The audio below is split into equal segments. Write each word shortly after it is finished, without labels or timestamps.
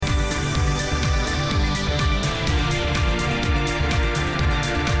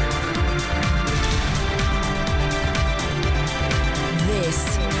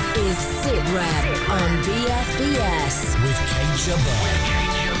Gerbeau.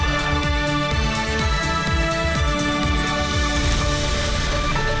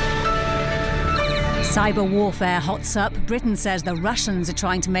 Cyber warfare hots up. Britain says the Russians are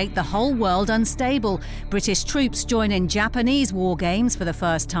trying to make the whole world unstable. British troops join in Japanese war games for the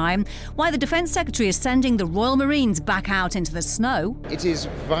first time. Why the Defence Secretary is sending the Royal Marines back out into the snow. It is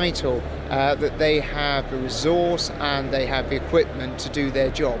vital that they have the resource and they have the equipment to do their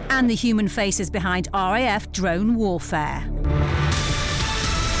job. And the human faces behind RAF drone warfare.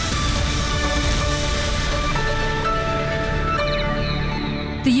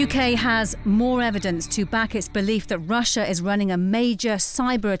 The UK has more evidence to back its belief that Russia is running a major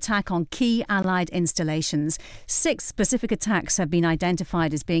cyber attack on key Allied installations. 6 specific attacks have been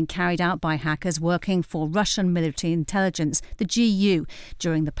identified as being carried out by hackers working for Russian military intelligence, the GU,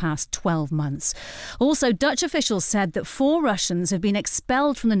 during the past 12 months. Also, Dutch officials said that 4 Russians have been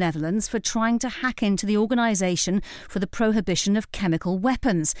expelled from the Netherlands for trying to hack into the Organisation for the Prohibition of Chemical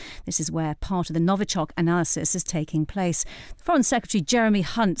Weapons. This is where part of the Novichok analysis is taking place. Foreign Secretary Jeremy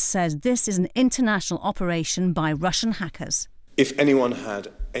Hunt says this is an international operation by Russian hackers. If anyone had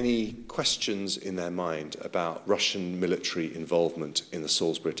any questions in their mind about Russian military involvement in the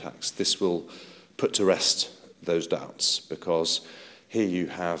Salisbury attacks, this will put to rest those doubts, because here you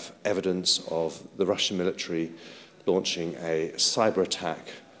have evidence of the Russian military launching a cyber attack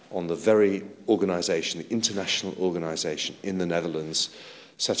on the very organisation, the international organisation in the Netherlands,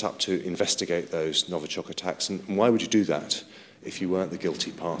 set up to investigate those Novichok attacks. And why would you do that if you weren't the guilty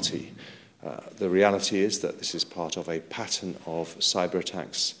party? The reality is that this is part of a pattern of cyber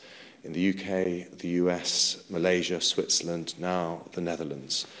attacks in the UK, the US, Malaysia, Switzerland, now the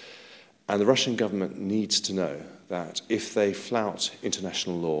Netherlands. And the Russian government needs to know that if they flout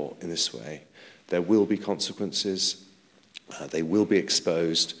international law in this way, there will be consequences, they will be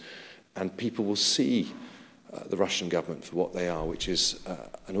exposed, and people will see the Russian government for what they are, which is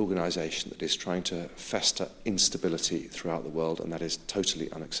an organisation that is trying to fester instability throughout the world, and that is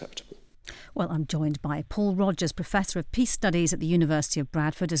totally unacceptable. Well, I'm joined by Paul Rogers, Professor of Peace Studies at the University of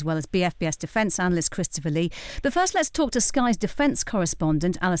Bradford, as well as BFBS Defence Analyst Christopher Lee. But first, let's talk to Sky's Defence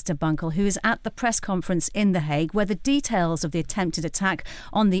correspondent, Alistair Bunkall, who is at the press conference in The Hague, where the details of the attempted attack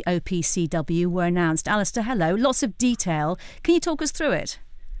on the OPCW were announced. Alistair, hello. Lots of detail. Can you talk us through it?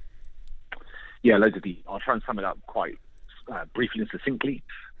 Yeah, loads of detail. I'll try and sum it up quite briefly and succinctly.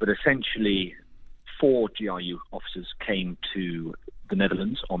 But essentially, 4 GRU officers came to the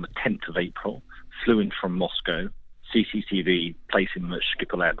Netherlands on the 10th of April, flew in from Moscow, CCTV placing them at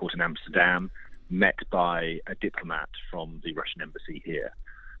Schiphol Airport in Amsterdam, met by a diplomat from the Russian embassy here.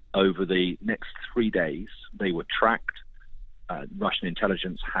 Over the next 3 days, they were tracked. Russian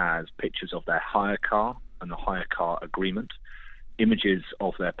intelligence has pictures of their hire car and the hire car agreement. Images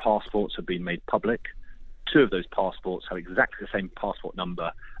of their passports have been made public. 2 of those passports have exactly the same passport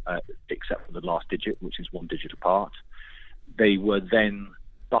number, except for the last digit, which is 1 digit apart. They were then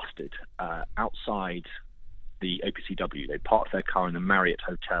busted outside the OPCW. They parked their car in the Marriott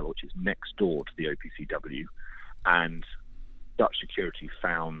Hotel, which is next door to the OPCW, and Dutch security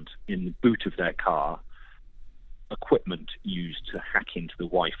found in the boot of their car equipment used to hack into the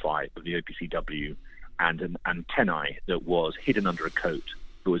Wi-Fi of the OPCW, and an antennae that was hidden under a coat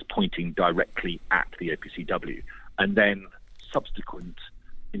that was pointing directly at the OPCW. And then subsequent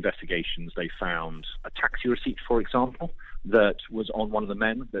investigations, they found a taxi receipt, for example, that was on one of the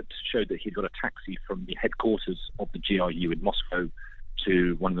men that showed that he'd got a taxi from the headquarters of the GRU in Moscow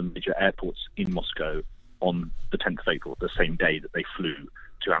to one of the major airports in Moscow on the 10th of April, the same day that they flew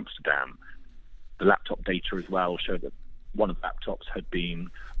to Amsterdam. The laptop data as well showed that one of the laptops had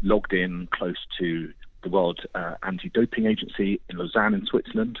been logged in close to the World Anti-Doping Agency in Lausanne in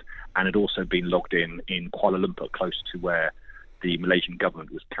Switzerland, and had also been logged in Kuala Lumpur, close to where the Malaysian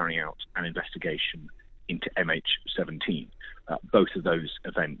government was carrying out an investigation into MH17. Both of those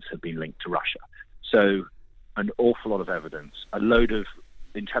events have been linked to Russia. So an awful lot of evidence, a load of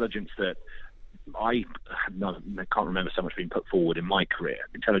intelligence that I can't remember so much being put forward in my career,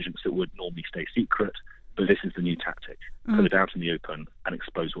 intelligence that would normally stay secret. But this is the new tactic. Put it out in the open and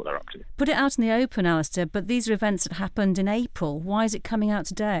expose what they're up to. Put it out in the open, Alistair, but these are events that happened in April. Why is it coming out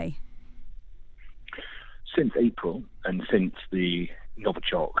today? Since April, and since the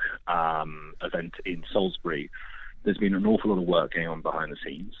Novichok event in Salisbury, there's been an awful lot of work going on behind the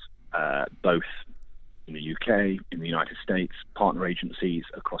scenes, both in the UK, in the United States, partner agencies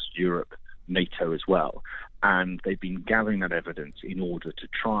across Europe, NATO as well. And they've been gathering that evidence in order to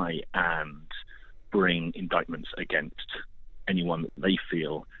try and bring indictments against anyone that they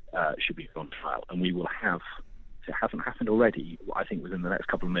feel should be on trial. And we will have, if it hasn't happened already, I think within the next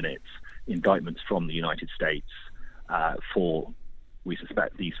couple of minutes, indictments from the United States for we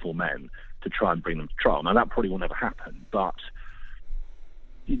suspect, these 4 men to try and bring them to trial. Now, that probably will never happen, but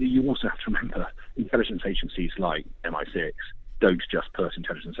you also have to remember intelligence agencies like MI6 don't just put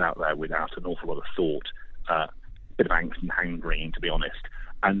intelligence out there without an awful lot of thought, a bit of angst and hand-wringing, to be honest.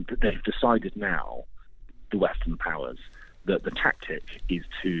 And they've decided now, the Western powers, that the tactic is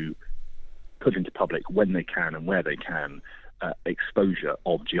to put into public, when they can and where they can, exposure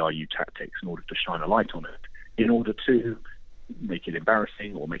of GRU tactics in order to shine a light on it, in order to make it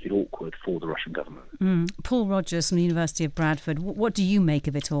embarrassing or make it awkward for the Russian government. Paul Rogers from the University of Bradford, what do you make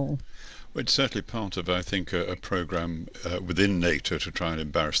of it all? Well, it's certainly part of, I think, a programme within NATO to try and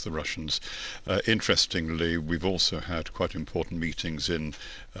embarrass the Russians. Interestingly, we've also had quite important meetings in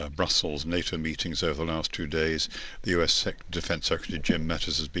Brussels, NATO meetings over the last 2 days. The US Defence Secretary Jim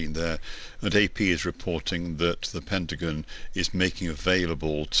Mattis has been there, and AP is reporting that the Pentagon is making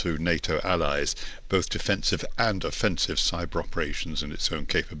available to NATO allies both defensive and offensive cyber operations and its own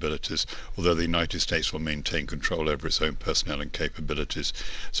capabilities, although the United States will maintain control over its own personnel and capabilities.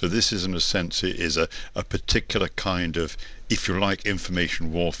 So this is, in a sense, it is a particular kind of, if you like,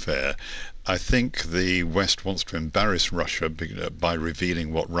 information warfare. I think the West wants to embarrass Russia by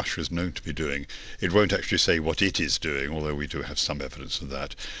revealing what Russia is known to be doing. It won't actually say what it is doing, although we do have some evidence of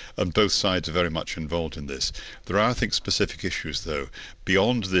that. And both sides are very much involved in this. There are, I think, specific issues, though.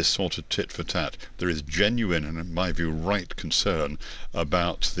 Beyond this sort of tit for tat, there is genuine and, in my view, right concern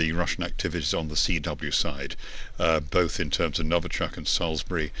about the Russian activities on the CW side, both in terms of Novichok and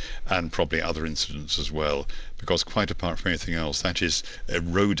Salisbury, and probably other incidents as well, because quite apart from anything else, that is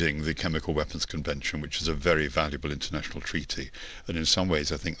eroding the Chemical Weapons Convention, which is a very valuable international treaty. And in some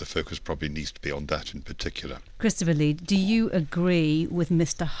ways, I think the focus probably needs to be on that in particular. Christopher Lee, do you agree with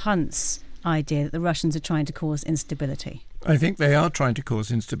Mr. Hunt's idea that the Russians are trying to cause instability? I think they are trying to cause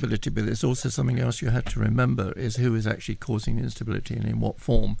instability, but there's also something else you had to remember, is who is actually causing instability and in what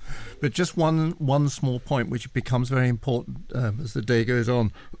form. But just one small point, which becomes very important as the day goes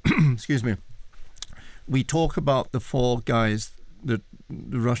on. Excuse me. We talk about the 4 guys, the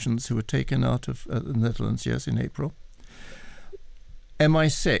Russians who were taken out of the Netherlands, yes, in April.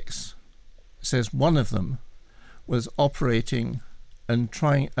 MI6 says one of them was operating and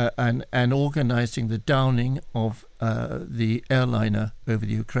trying and organising the downing of the airliner over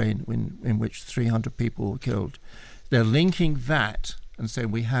the Ukraine, in which 300 people were killed. They're linking that and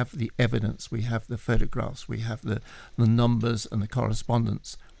saying we have the evidence, we have the photographs, we have the numbers and the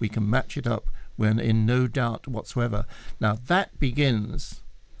correspondence. We can match it up. We're in no doubt whatsoever. Now that begins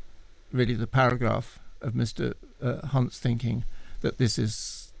really the paragraph of Mr. Hunt's thinking that this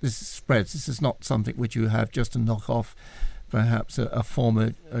spreads. This is not something which you have just to knock off perhaps a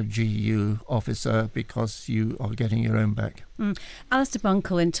former GU officer because you are getting your own back. Alistair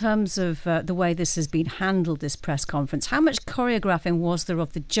Bunkall, in terms of the way this has been handled, this press conference, how much choreographing was there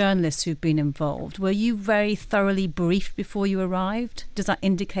of the journalists who've been involved? Were you very thoroughly briefed before you arrived? Does that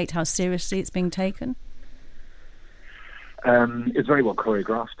indicate how seriously it's being taken? It's very well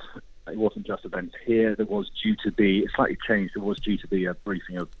choreographed. It wasn't just events here. There was due to be, it slightly changed, there was due to be a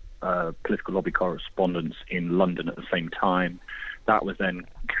briefing of political lobby correspondents in London at the same time. That was then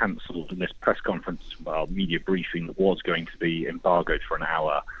cancelled, and this press conference, media briefing that was going to be embargoed for an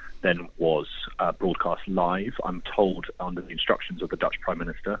hour, then was broadcast live, I'm told, under the instructions of the Dutch Prime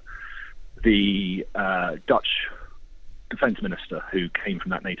Minister. The Dutch Defence Minister, who came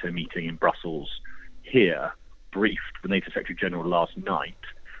from that NATO meeting in Brussels here, briefed the NATO Secretary General last night.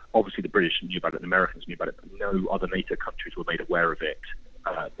 Obviously, the British knew about it, the Americans knew about it, but no other NATO countries were made aware of it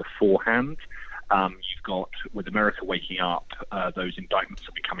beforehand. You've got, with America waking up, those indictments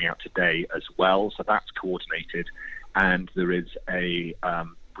will be coming out today as well, so that's coordinated. And there is a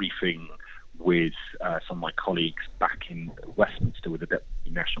briefing with some of my colleagues back in Westminster with the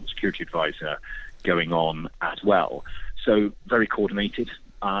Deputy National Security Advisor going on as well. So very coordinated.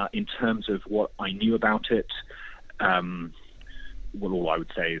 In terms of what I knew about it, well, all I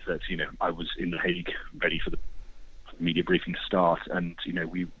would say is that, I was in The Hague ready for the media briefing to start, and,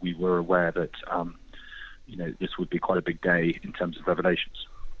 we were aware that, this would be quite a big day in terms of revelations.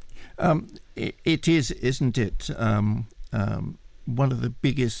 It is, isn't it, one of the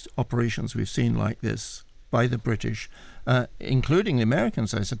biggest operations we've seen like this by the British, including the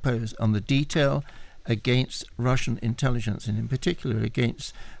Americans, I suppose, on the detail against Russian intelligence, and in particular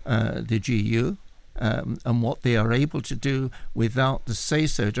against the GU, and what they are able to do without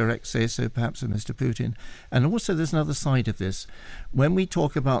the direct say-so, perhaps, of Mr. Putin. And also there's another side of this. When we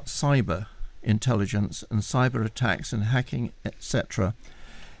talk about cyber intelligence and cyber attacks and hacking, etc.,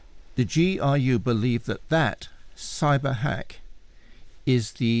 the GRU believe that cyber hack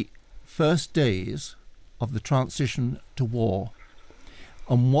is the first days of the transition to war.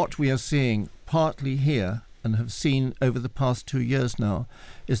 And what we are seeing partly here, and have seen over the past 2 years now,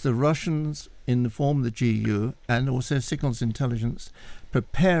 is the Russians, in the form of the GU and also signals intelligence,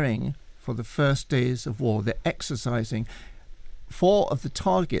 preparing for the first days of war. They're exercising. 4 of the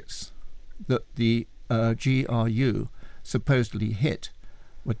targets that the GRU supposedly hit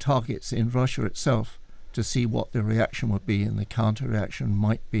were targets in Russia itself, to see what the reaction would be and the counter-reaction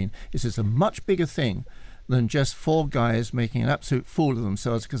might be. This is a much bigger thing than just 4 guys making an absolute fool of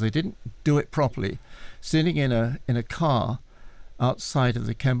themselves because they didn't do it properly, sitting in a car outside of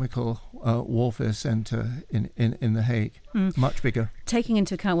the chemical warfare centre in The Hague. Much bigger. Taking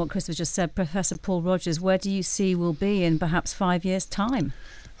into account what Chris has just said, Professor Paul Rogers, where do you see we'll be in perhaps 5 years' time?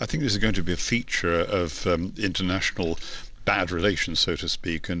 I think this is going to be a feature of international bad relations, so to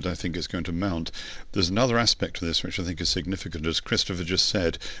speak, and I think it's going to mount. There's another aspect to this which I think is significant. As Christopher just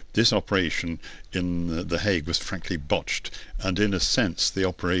said, this operation in The Hague was frankly botched, and in a sense the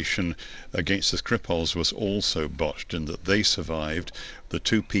operation against the Skripals was also botched in that they survived. The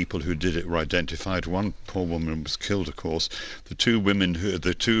 2 people who did it were identified. One poor woman was killed, of course. The 2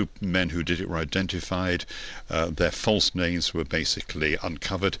 men who did it were identified. Their false names were basically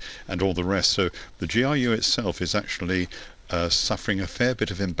uncovered, and all the rest. So the GRU itself is actually suffering a fair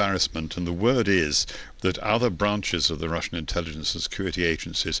bit of embarrassment, and the word is that other branches of the Russian intelligence and security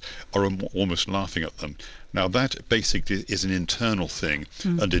agencies are almost laughing at them. Now that basically is an internal thing,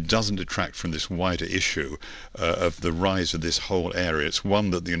 and it doesn't detract from this wider issue of the rise of this whole area. It's one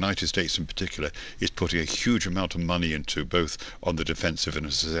that the United States in particular is putting a huge amount of money into, both on the defensive and,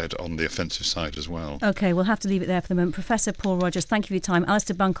 as I said, on the offensive side as well. OK, we'll have to leave it there for the moment. Professor Paul Rogers, thank you for your time.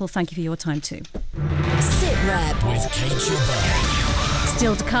 Alistair Bunkall, thank you for your time too. Sitrep with Kate Gerbeau.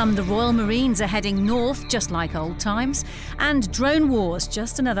 Still to come, the Royal Marines are heading north, just like old times. And drone wars,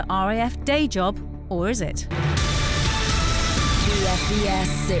 just another RAF day job, or is it? BFBS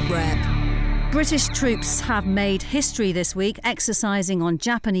Sitrep. British troops have made history this week, exercising on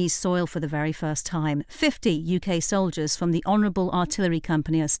Japanese soil for the very first time. 50 UK soldiers from the Honourable Artillery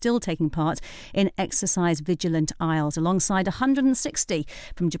Company are still taking part in Exercise Vigilant Isles, alongside 160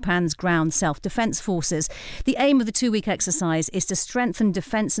 from Japan's ground self-defence forces. The aim of the 2-week exercise is to strengthen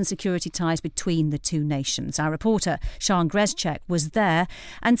defence and security ties between the 2 nations. Our reporter, Sian Grezchek, was there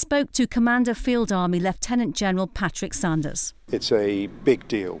and spoke to Commander Field Army Lieutenant General Patrick Sanders. It's a big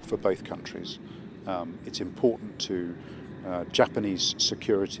deal for both countries. It's important to Japanese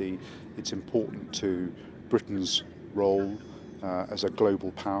security. It's important to Britain's role as a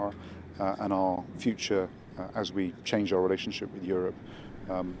global power and our future as we change our relationship with Europe.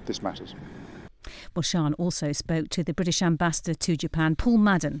 This matters. Well, Sian also spoke to the British ambassador to Japan, Paul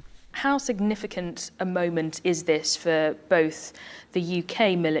Madden. How significant a moment is this for both the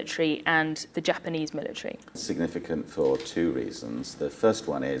UK military and the Japanese military? Significant for 2 reasons. The first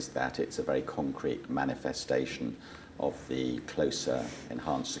one is that it's a very concrete manifestation of the closer,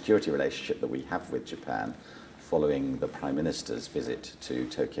 enhanced security relationship that we have with Japan, following the Prime Minister's visit to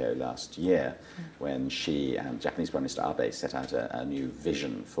Tokyo last year, when she and Japanese Prime Minister Abe set out a new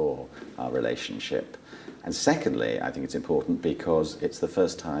vision for our relationship. And secondly, I think it's important because it's the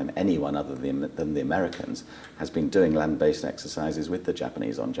first time anyone other than the Americans has been doing land-based exercises with the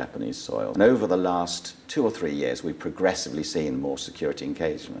Japanese on Japanese soil. And over the last 2 or 3 years, we've progressively seen more security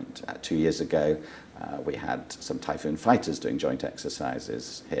engagement. 2 years ago, we had some Typhoon fighters doing joint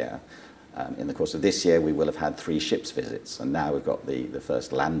exercises here. In the course of this year, we will have had 3 ships visits, and now we've got the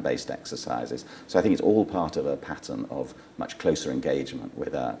first land-based exercises. So I think it's all part of a pattern of much closer engagement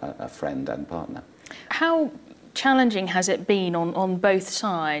with a friend and partner. How challenging has it been on both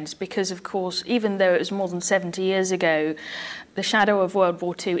sides? Because, of course, even though it was more than 70 years ago, the shadow of World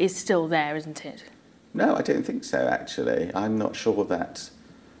War II is still there, isn't it? No, I don't think so, actually. I'm not sure that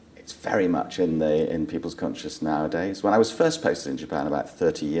it's very much in people's consciousness nowadays. When I was first posted in Japan about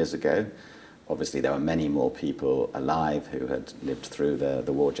 30 years ago, obviously there were many more people alive who had lived through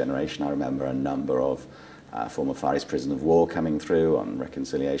the war generation. I remember a number of former Far East prisoners of war coming through on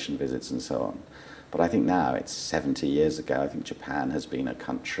reconciliation visits and so on. But I think now it's 70 years ago. I think Japan has been a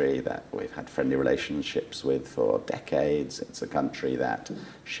country that we've had friendly relationships with for decades. It's a country that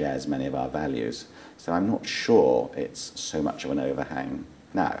shares many of our values. So I'm not sure it's so much of an overhang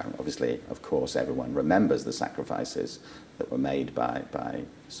now. Obviously, of course, everyone remembers the sacrifices that were made by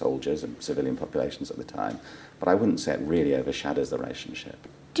soldiers and civilian populations at the time. But I wouldn't say it really overshadows the relationship.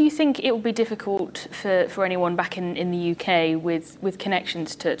 Do you think it will be difficult for anyone back in the UK with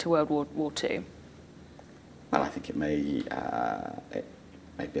connections to World War II? Well, I think it may be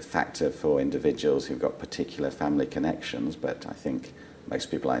a factor for individuals who've got particular family connections, but I think most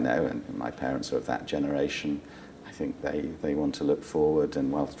people I know, and my parents are of that generation, I think they want to look forward,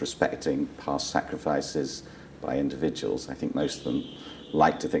 and whilst respecting past sacrifices by individuals, I think most of them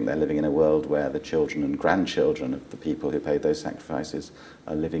like to think they're living in a world where the children and grandchildren of the people who paid those sacrifices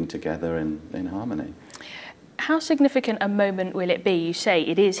are living together in harmony. How significant a moment will it be? You say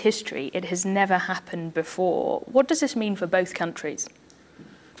it is history. It has never happened before. What does this mean for both countries?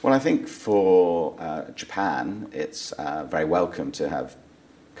 Well, I think for Japan, it's very welcome to have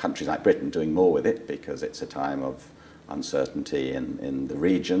countries like Britain doing more with it, because it's a time of uncertainty in the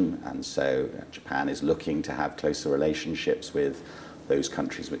region, and so Japan is looking to have closer relationships with those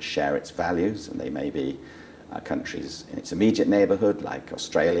countries which share its values, and they may be countries in its immediate neighbourhood like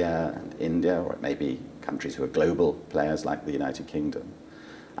Australia and India, or it may be countries who are global players like the United Kingdom.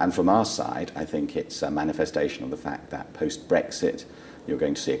 And from our side, I think it's a manifestation of the fact that post-Brexit, you're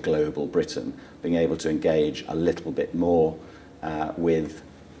going to see a global Britain being able to engage a little bit more with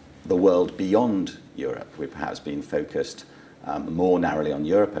the world beyond Europe. We've perhaps been focused more narrowly on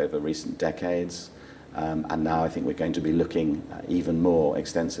Europe over recent decades, and now I think we're going to be looking even more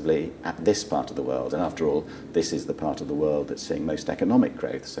extensively at this part of the world. And after all, this is the part of the world that's seeing most economic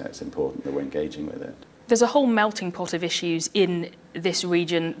growth, so it's important that we're engaging with it. There's a whole melting pot of issues in this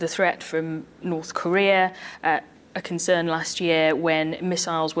region. The threat from North Korea, a concern last year when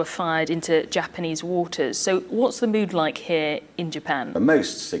missiles were fired into Japanese waters. So what's the mood like here in Japan? The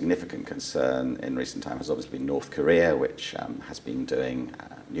most significant concern in recent time has obviously been North Korea, which has been doing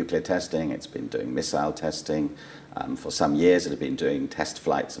nuclear testing, it's been doing missile testing. For some years it had been doing test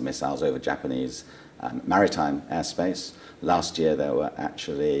flights of missiles over Japanese maritime airspace. Last year there were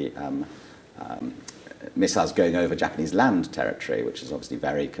actually missiles going over Japanese land territory, which is obviously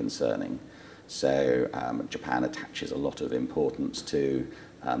very concerning. So Japan attaches a lot of importance to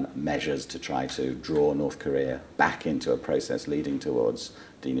measures to try to draw North Korea back into a process leading towards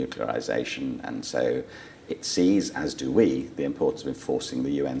denuclearization. And so it sees, as do we, the importance of enforcing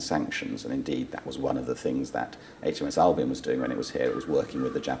the UN sanctions. And indeed, that was one of the things that HMS Albion was doing when it was here. It was working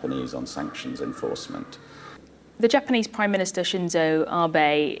with the Japanese on sanctions enforcement. The Japanese Prime Minister Shinzo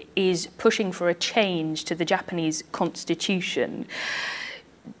Abe is pushing for a change to the Japanese constitution.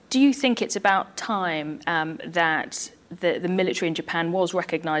 Do you think it's about time that the military in Japan was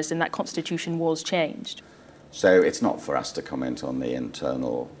recognised and that constitution was changed? So it's not for us to comment on the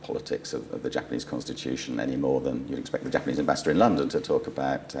internal politics of the Japanese constitution any more than you'd expect the Japanese ambassador in London to talk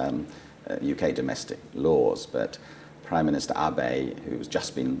about UK domestic laws. But Prime Minister Abe, who's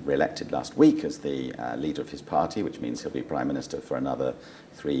just been re-elected last week as the leader of his party, which means he'll be Prime Minister for another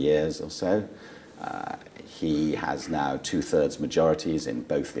 3 years or so, he has now 2/3 majorities in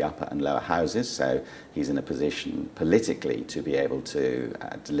both the upper and lower houses, so he's in a position politically to be able to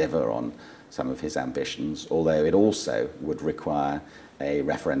deliver on some of his ambitions, although it also would require a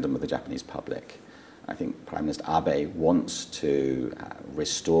referendum of the Japanese public. I think Prime Minister Abe wants to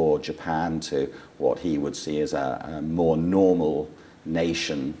restore Japan to what he would see as a more normal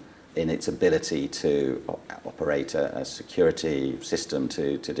nation in its ability to operate a security system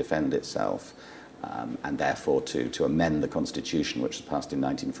to defend itself, and therefore to amend the constitution which was passed in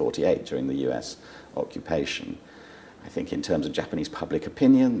 1948 during the US occupation. I think in terms of Japanese public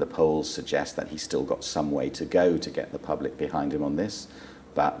opinion, the polls suggest that he's still got some way to go to get the public behind him on this.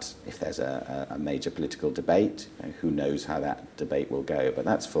 But if there's a major political debate, who knows how that debate will go. But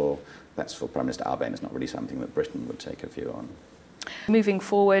that's for Prime Minister Abe, and it's not really something that Britain would take a view on. Moving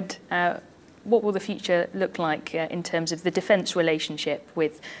forward, what will the future look like in terms of the defence relationship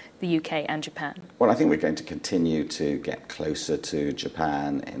with the UK and Japan? Well, I think we're going to continue to get closer to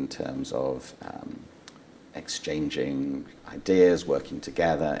Japan in terms of exchanging ideas, working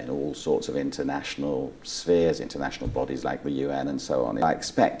together in all sorts of international spheres, international bodies like the UN and so on. I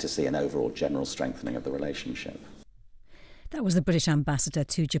expect to see an overall general strengthening of the relationship. That was the British ambassador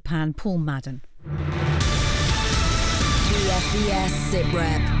to Japan, Paul Madden. BFBS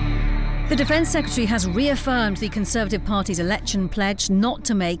Sitrep. The Defence Secretary has reaffirmed the Conservative Party's election pledge not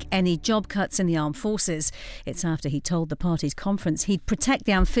to make any job cuts in the armed forces. It's after he told the party's conference he'd protect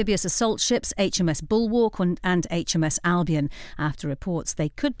the amphibious assault ships HMS Bulwark and HMS Albion after reports they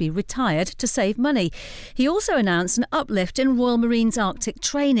could be retired to save money. He also announced an uplift in Royal Marine's Arctic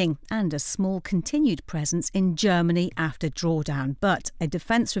training and a small continued presence in Germany after drawdown. But a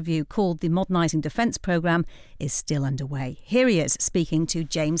defence review called the Modernising Defence Programme is still underway. Here he is speaking to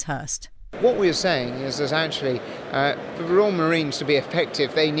James Hurst. What we're saying is that actually for the Royal Marines to be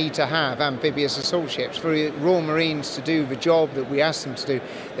effective, they need to have amphibious assault ships. For the Royal Marines to do the job that we ask them to do,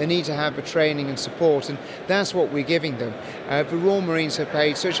 they need to have the training and support, and that's what we're giving them. The Royal Marines have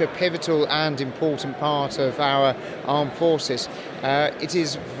played such a pivotal and important part of our armed forces. It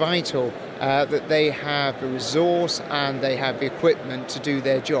is vital that they have the resource and they have the equipment to do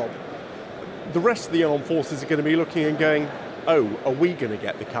their job. The rest of the armed forces are going to be looking and going, oh, are we going to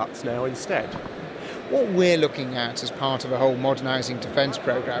get the cuts now instead? What we're looking at as part of a whole modernising defence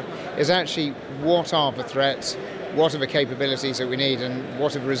programme is actually what are the threats, what are the capabilities that we need, and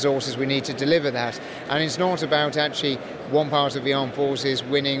what are the resources we need to deliver that. And it's not about actually one part of the armed forces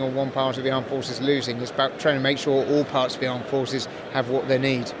winning or one part of the armed forces losing. It's about trying to make sure all parts of the armed forces have what they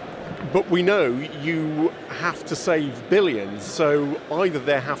need. But we know you have to save billions, so either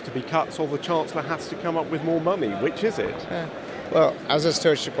there have to be cuts or the Chancellor has to come up with more money. Which is it? Well, as I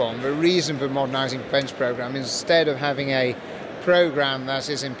touched upon, the reason for modernising the defence programme is instead of having a programme that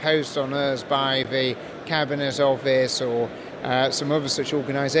is imposed on us by the Cabinet Office or some other such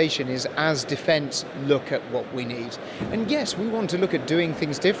organisation, is as Defence look at what we need. And yes, we want to look at doing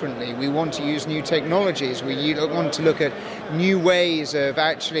things differently. We want to use new technologies. We want to look at new ways of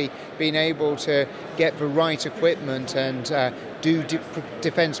actually being able to get the right equipment and do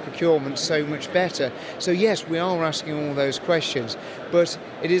defence procurement so much better. So yes, we are asking all those questions, but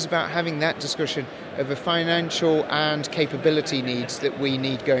it is about having that discussion of the financial and capability needs that we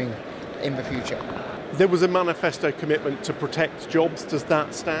need going in the future. There was a manifesto commitment to protect jobs. Does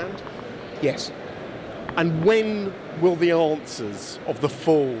that stand? Yes. And when will the answers of the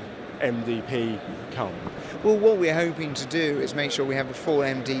full MDP come? Well, what we're hoping to do is make sure we have the full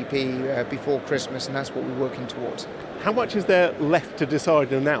MDP before Christmas, and that's what we're working towards. How much is there left to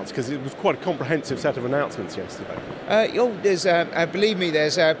decide and announce? Because it was quite a comprehensive set of announcements yesterday. Believe me,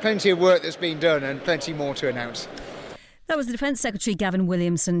 there's plenty of work that's been done and plenty more to announce. That was the Defence Secretary Gavin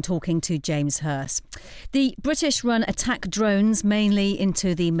Williamson talking to James Hurst. The British run attack drones mainly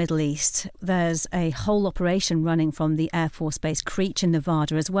into the Middle East. There's a whole operation running from the Air Force Base Creech in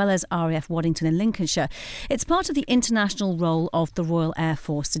Nevada, as well as RAF Waddington in Lincolnshire. It's part of the international role of the Royal Air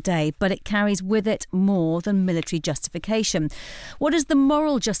Force today, but it carries with it more than military justification. What is the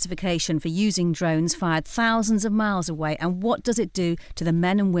moral justification for using drones fired thousands of miles away, and what does it do to the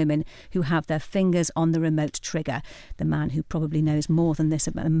men and women who have their fingers on the remote trigger? The man who probably knows more than this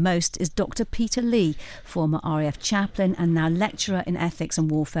about most is Dr. Peter Lee, former RAF chaplain and now lecturer in ethics and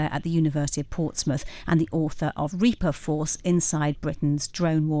warfare at the University of Portsmouth and the author of Reaper Force Inside Britain's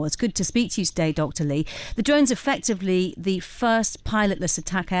Drone Wars. Good to speak to you today, Dr. Lee. The drone's effectively the first pilotless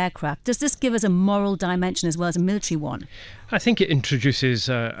attack aircraft. Does this give us a moral dimension as well as a military one? I think it introduces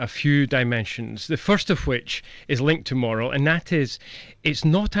a few dimensions, the first of which is linked to moral, and that is it's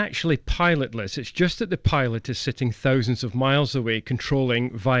not actually pilotless. It's just that the pilot is sitting thousands of miles away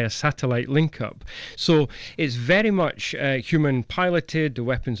controlling via satellite link-up. So it's very much human piloted, the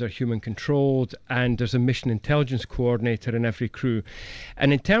weapons are human controlled, and there's a mission intelligence coordinator in every crew.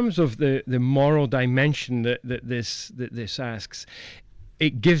 And in terms of the moral dimension that this asks,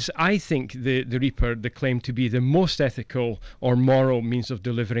 it gives, I think, the Reaper the claim to be the most ethical or moral means of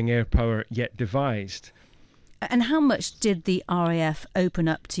delivering air power yet devised. And how much did the RAF open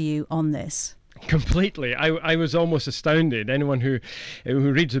up to you on this? Completely. I was almost astounded. Anyone who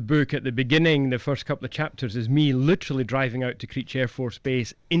reads the book at the beginning, the first couple of chapters, is me literally driving out to Creech Air Force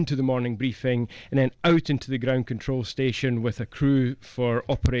Base into the morning briefing and then out into the ground control station with a crew for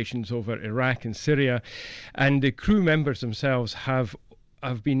operations over Iraq and Syria. And the crew members themselves have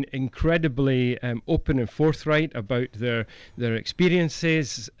been incredibly open and forthright about their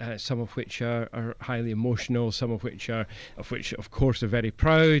experiences, some of which are highly emotional, some of which of course are very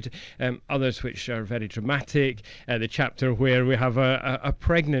proud, others which are very dramatic. The chapter where we have a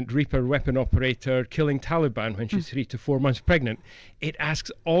pregnant Reaper weapon operator killing Taliban when she's 3 to 4 months pregnant. It asks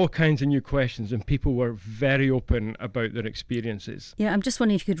all kinds of new questions, and people were very open about their experiences. Yeah, I'm just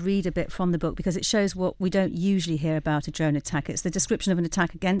wondering if you could read a bit from the book, because it shows what we don't usually hear about a drone attack. It's the description of an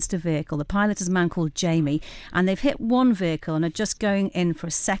attack against a vehicle. The pilot is a man called Jamie, and they've hit one vehicle and are just going in for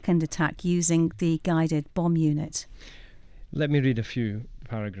a second attack using the guided bomb unit. Let me read a few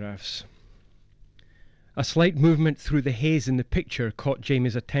paragraphs. A slight movement through the haze in the picture caught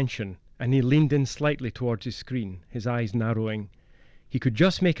Jamie's attention, and he leaned in slightly towards his screen, his eyes narrowing. He could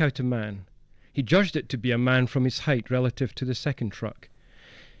just make out a man. He judged it to be a man from his height relative to the second truck.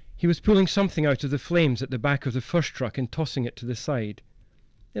 He was pulling something out of the flames at the back of the first truck and tossing it to the side.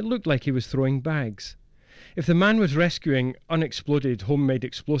 It looked like he was throwing bags. If the man was rescuing unexploded homemade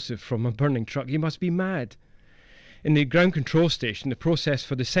explosive from a burning truck, he must be mad. In the ground control station, the process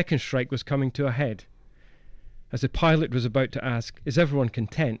for the second strike was coming to a head. As the pilot was about to ask, "Is everyone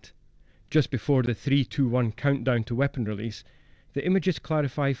content?" just before the 3, 2, 1 countdown to weapon release, the images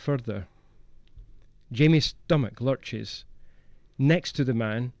clarify further. Jamie's stomach lurches. Next to the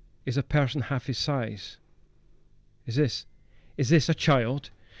man is a person half his size. Is this a child?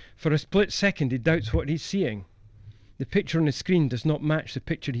 For a split second he doubts what he's seeing. The picture on the screen does not match the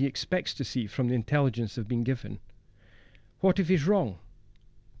picture he expects to see from the intelligence they've been given. What if he's wrong?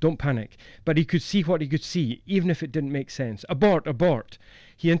 Don't panic. But he could see what he could see, even if it didn't make sense. Abort, abort!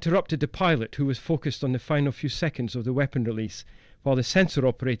 He interrupted the pilot, who was focused on the final few seconds of the weapon release, while the sensor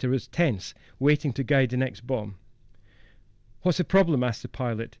operator was tense, waiting to guide the next bomb. What's the problem? Asked the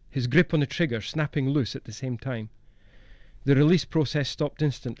pilot, his grip on the trigger snapping loose at the same time. The release process stopped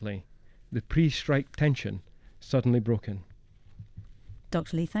instantly, the pre-strike tension suddenly broken.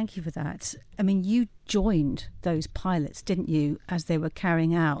 Dr. Lee, thank you for that. I mean, you joined those pilots, didn't you, as they were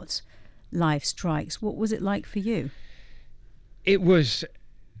carrying out live strikes. What was it like for you? It was,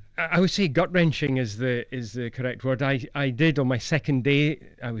 I would say, gut-wrenching is the correct word. I did on my second day,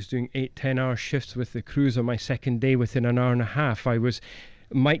 I was doing 8-10-hour shifts with the crews on my second day within an hour and a half. I was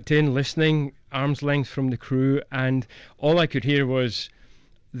mic'd in, listening, arm's length from the crew, and all I could hear was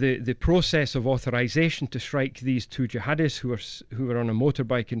the process of authorization to strike these two jihadists who were on a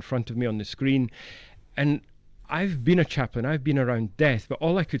motorbike in front of me on the screen. And I've been a chaplain, I've been around death, but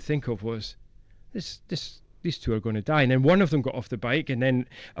all I could think of was these two are going to die. And then one of them got off the bike, and then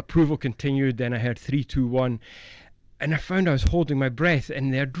approval continued. Then I heard 3, 2, 1, and I found I was holding my breath,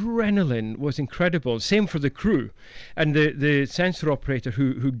 and the adrenaline was incredible. Same for the crew, and the sensor operator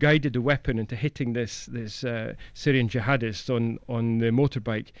who guided the weapon into hitting this Syrian jihadist on the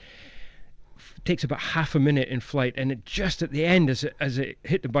motorbike. Takes about half a minute in flight, and it just at the end, as it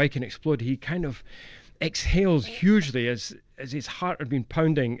hit the bike and exploded, he kind of exhales hugely as his heart had been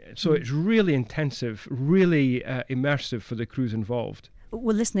pounding. So it's really intensive, really immersive for the crews involved.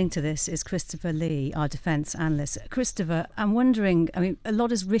 Well, listening to this is Christopher Lee, our defence analyst. Christopher, I'm wondering, I mean, a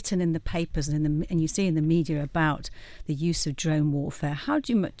lot is written in the papers and you see in the media about the use of drone warfare. How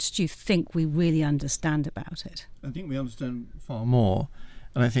much do you think we really understand about it? I think we understand far more.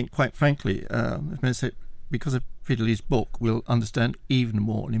 And I think, quite frankly, because of Peter Lee's book, we'll understand even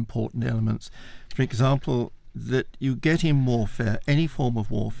more important elements. For example, that you get in warfare, any form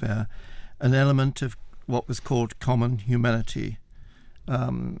of warfare, an element of what was called common humanity.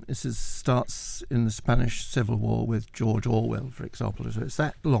 This starts in the Spanish Civil War with George Orwell, for example. So it's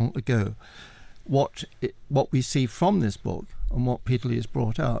that long ago. What we see from this book and what Peter Lee has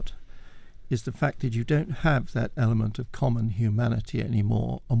brought out is the fact that you don't have that element of common humanity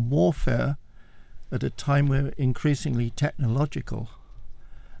anymore. And warfare, at a time where increasingly technological,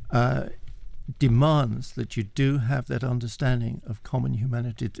 demands that you do have that understanding of common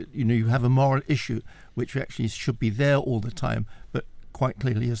humanity. You have a moral issue which actually should be there all the time, but quite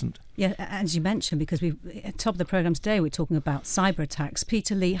clearly isn't. Yeah, as you mentioned, because at the top of the programme today, we're talking about cyber attacks.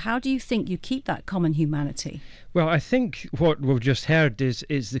 Peter Lee, how do you think you keep that common humanity? Well, I think what we've just heard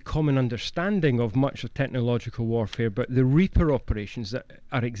is the common understanding of much of technological warfare, but the Reaper operations that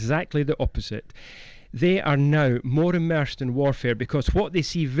are exactly the opposite. They are now more immersed in warfare because what they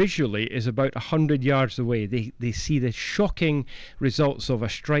see visually is about 100 yards away. They see the shocking results of a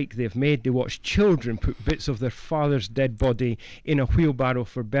strike they've made. They watch children put bits of their father's dead body in a wheelbarrow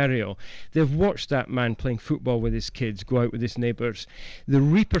for burial. They've watched that man playing football with his kids go out with his neighbours. The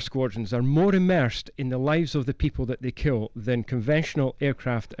Reaper squadrons are more immersed in the lives of the people that they kill than conventional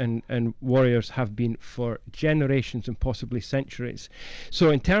aircraft and warriors have been for generations and possibly centuries. So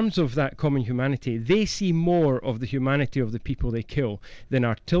in terms of that common humanity, they see more of the humanity of the people they kill than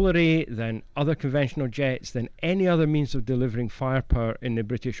artillery, than other conventional jets, than any other means of delivering firepower in the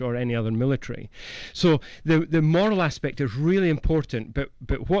British or any other military. So the moral aspect is really important, but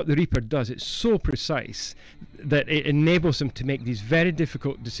what the Reaper does, it's so precise that it enables them to make these very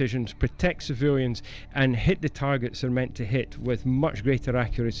difficult decisions, protect civilians, and hit the targets they're meant to hit with much greater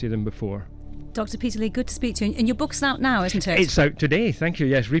accuracy than before. Dr. Peter Lee, good to speak to you. And your book's out now, isn't it? It's out today, thank you.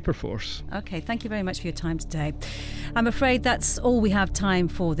 Yes, Reaper Force. OK, thank you very much for your time today. I'm afraid that's all we have time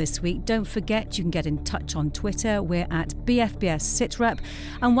for this week. Don't forget you can get in touch on Twitter. We're at BFBS Sitrep.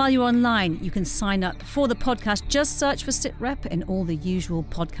 And while you're online, you can sign up for the podcast. Just search for Sitrep in all the usual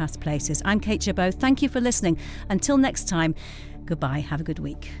podcast places. I'm Kate Gerbeau. Thank you for listening. Until next time, goodbye. Have a good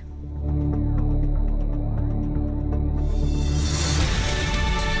week.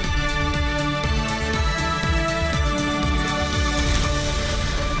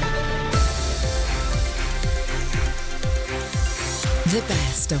 The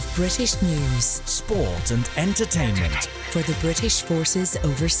best of British news, sport and entertainment for the British forces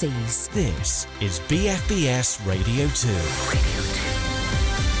overseas. This is BFBS Radio 2.